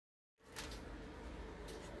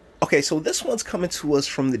Okay, so this one's coming to us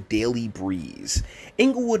from the Daily Breeze.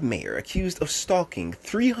 Inglewood mayor accused of stalking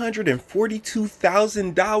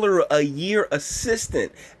 $342,000 a year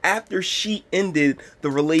assistant after she ended the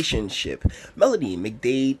relationship. Melanie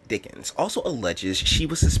McDade Dickens also alleges she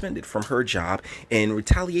was suspended from her job in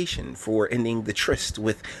retaliation for ending the tryst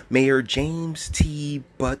with Mayor James T.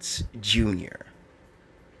 Butts Jr.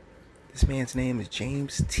 This man's name is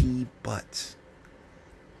James T. Butts.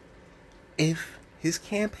 If his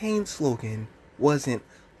campaign slogan wasn't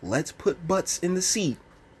 "Let's put butts in the seat,"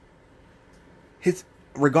 his,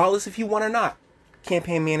 regardless if you want or not,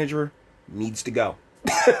 campaign manager needs to go.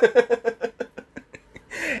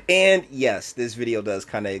 And yes, this video does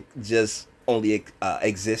kind of just only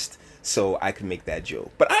exist so I can make that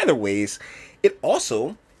joke. But either ways, it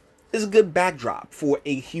also is a good backdrop for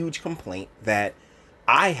a huge complaint that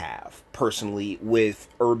I have personally with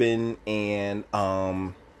urban and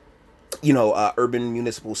urban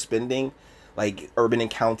municipal spending, like urban and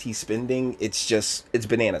county spending. It's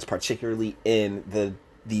bananas, particularly in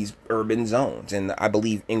these urban zones, and I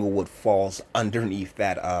believe Inglewood falls underneath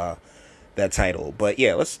that title. But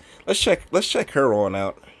yeah, let's check her on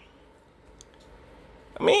out.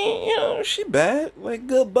 I mean, she bad, like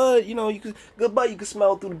good bud. Good bud. You can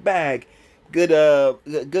smell through the bag.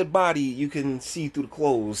 Good body. You can see through the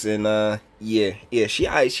clothes, and yeah.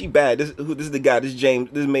 She bad. This is the guy.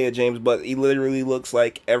 This Mayor James Butts. He literally looks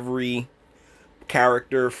like every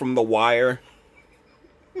character from The Wire.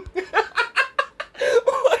 like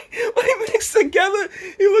mixed together,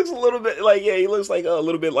 he looks a little bit like he looks like a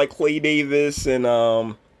little bit like Clay Davis, and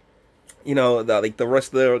the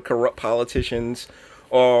rest of the corrupt politicians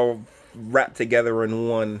all wrapped together in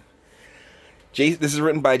one. This is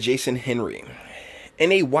written by Jason Henry.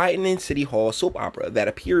 In a widening City Hall soap opera that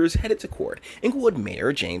appears headed to court, Inglewood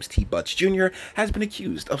Mayor James T. Butts Jr. has been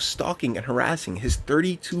accused of stalking and harassing his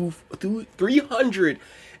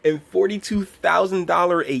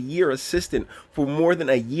 $342,000 a year assistant for more than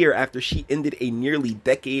a year after she ended a nearly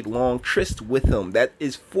decade-long tryst with him. That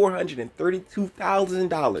is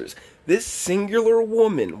 $432,000 this singular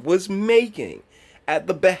woman was making at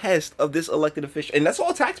the behest of this elected official. And that's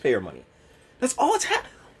all taxpayer money. That's all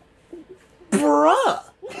bruh.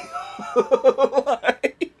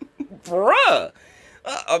 Bruh.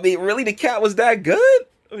 I mean, really, the cat was that good?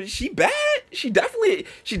 I mean, she bad? She definitely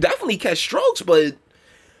catch strokes, but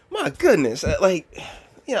my goodness, I think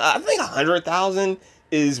 100,000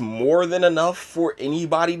 is more than enough for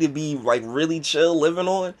anybody to be like really chill living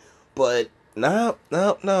on. But no.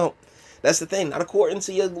 That's the thing. Not according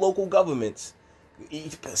to your local governments.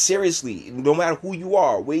 Seriously, no matter who you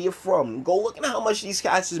are, where you're from, go look at how much these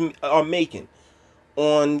cats are making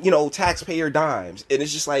on, taxpayer dimes. And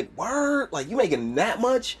it's just like, word, like you making that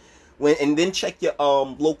much? And then check your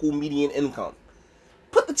local median income.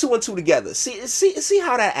 Put the two and two together. See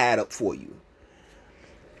how that add up for you.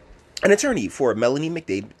 An attorney for Melanie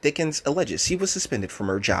McDade Dickens alleges she was suspended from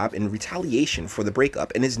her job in retaliation for the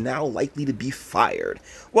breakup and is now likely to be fired.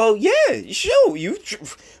 Well, yeah, sure.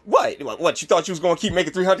 What? You thought you was going to keep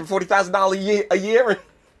making $340,000 a year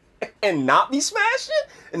and not be smashing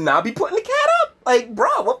and not be putting the cat up? Like,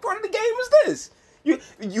 bro, what part of the game is this? You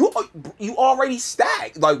already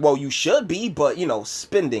stacked. Like, well, you should be, but,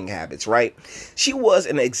 spending habits, right? She was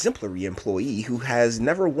an exemplary employee who has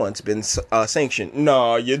never once been sanctioned.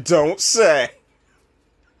 No, you don't say.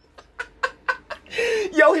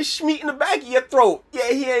 Yo, his schmeat in the back of your throat.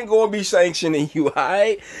 Yeah, he ain't gonna be sanctioning you,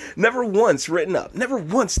 alright? Never once written up. Never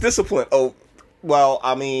once disciplined. Oh, well,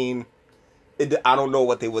 I mean, I don't know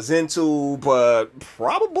what they was into, but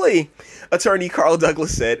probably. Attorney Carl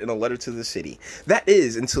Douglas said in a letter to the city. That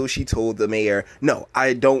is until she told the mayor, "No,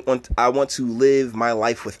 I want to live my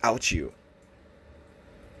life without you."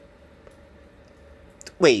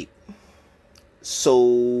 Wait. So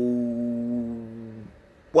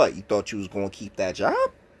what? You thought you was going to keep that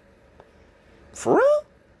job? For real?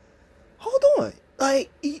 Hold on.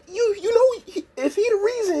 Like, if he the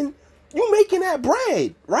reason you making that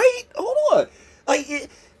bread, right? Hold on. Like,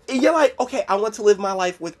 you're like, okay, I want to live my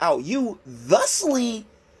life without you. Thusly,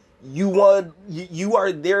 you are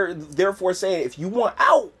therefore saying, if you want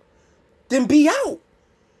out, then be out.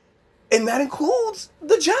 And that includes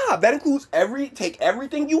the job. That includes take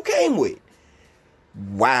everything you came with.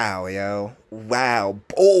 Wow, yo. Wow,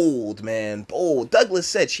 bold, man, bold. Douglas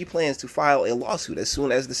said she plans to file a lawsuit as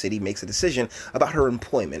soon as the city makes a decision about her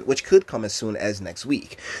employment, which could come as soon as next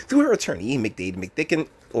week. Through her attorney,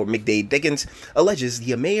 McDade Dickens alleges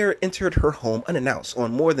the mayor entered her home unannounced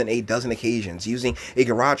on more than a dozen occasions using a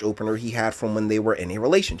garage opener he had from when they were in a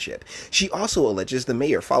relationship. She also alleges the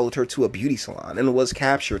mayor followed her to a beauty salon and was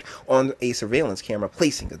captured on a surveillance camera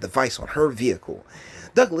placing the device on her vehicle.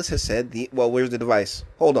 Douglas has said where's the device?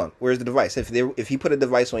 Hold on, where's the device? If he put a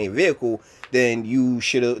device on your vehicle, then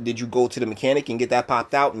did you go to the mechanic and get that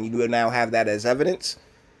popped out and you now have that as evidence?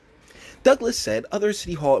 Douglas said other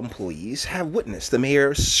City Hall employees have witnessed the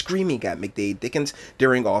mayor screaming at McDade Dickens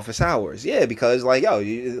during office hours. Yeah, because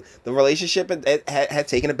the relationship had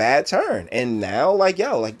taken a bad turn, and now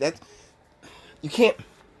that you can't.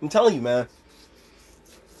 I'm telling you, man.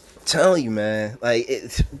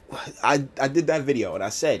 I did that video and I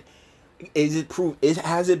said,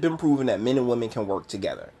 has it been proven that men and women can work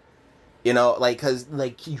together? Because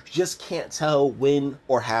you just can't tell when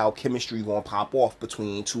or how chemistry gonna pop off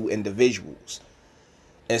between two individuals.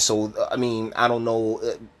 And so, I mean, I don't know,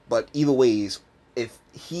 but either ways, if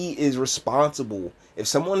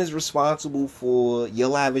someone is responsible for your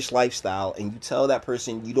lavish lifestyle and you tell that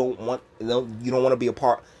person you don't want to be a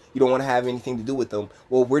part, you don't want to have anything to do with them,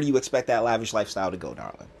 well, where do you expect that lavish lifestyle to go,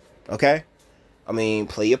 darling? Okay? I mean,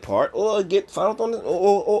 play your part or get found on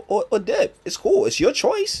or dead. It's cool. It's your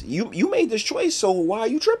choice. You made this choice, so why are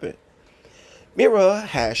you tripping? Mira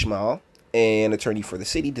Hashmal, an attorney for the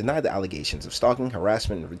city, denied the allegations of stalking,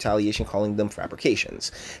 harassment, and retaliation, calling them fabrications.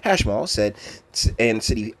 Hashmal said, and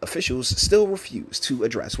city officials still refuse to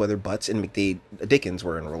address whether Butts and McDade Dickens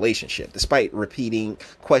were in a relationship, despite the repeated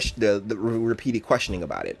questioning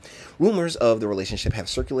about it. Rumors of the relationship have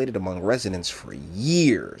circulated among residents for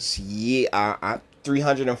years. Yeah,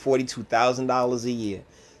 $342,000 a year.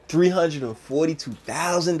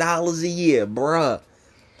 $342,000 a year, bruh.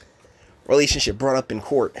 Relationship brought up in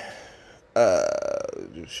court.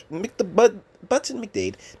 Butts and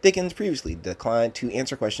McDade Dickens previously declined to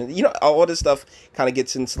answer questions. All this stuff kind of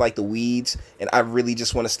gets into the weeds, and I really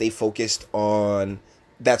just want to stay focused on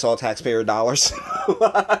that's all taxpayer dollars.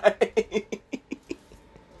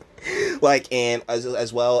 And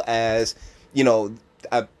as well as the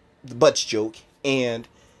Butts joke, and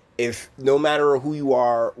if no matter who you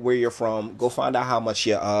are, where you're from, go find out how much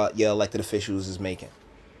your elected officials is making.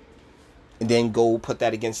 And then go put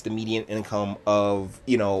that against the median income of,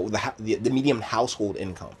 the median household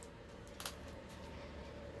income.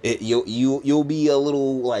 You'll be a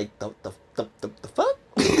little like the fuck.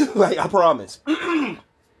 I promise.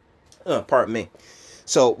 Pardon me.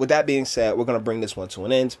 So with that being said, we're gonna bring this one to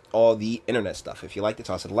an end. All the internet stuff. If you like it,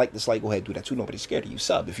 toss it a like, dislike, go ahead, do that too. Nobody's scared of you.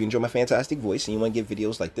 Sub if you enjoy my fantastic voice and you want to get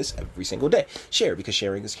videos like this every single day. Share because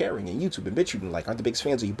sharing is caring. And YouTube and BitChute and aren't the biggest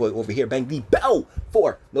fans of you boy over here. Bang the bell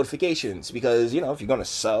for notifications because if you're gonna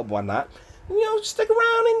sub, why not? Stick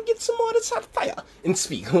around and get some more that's hot fire and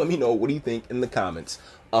speak. Let me know what do you think in the comments.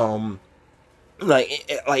 I'm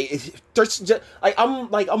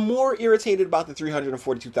more irritated about the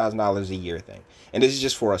 $342,000 a year thing, and this is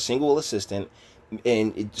just for a single assistant.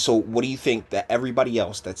 And so, what do you think that everybody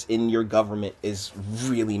else that's in your government is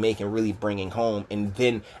really making, really bringing home? And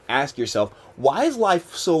then ask yourself, why is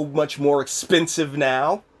life so much more expensive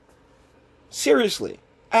now? Seriously,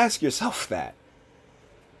 ask yourself that,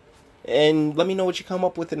 and let me know what you come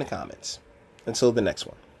up with in the comments. Until the next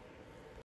one.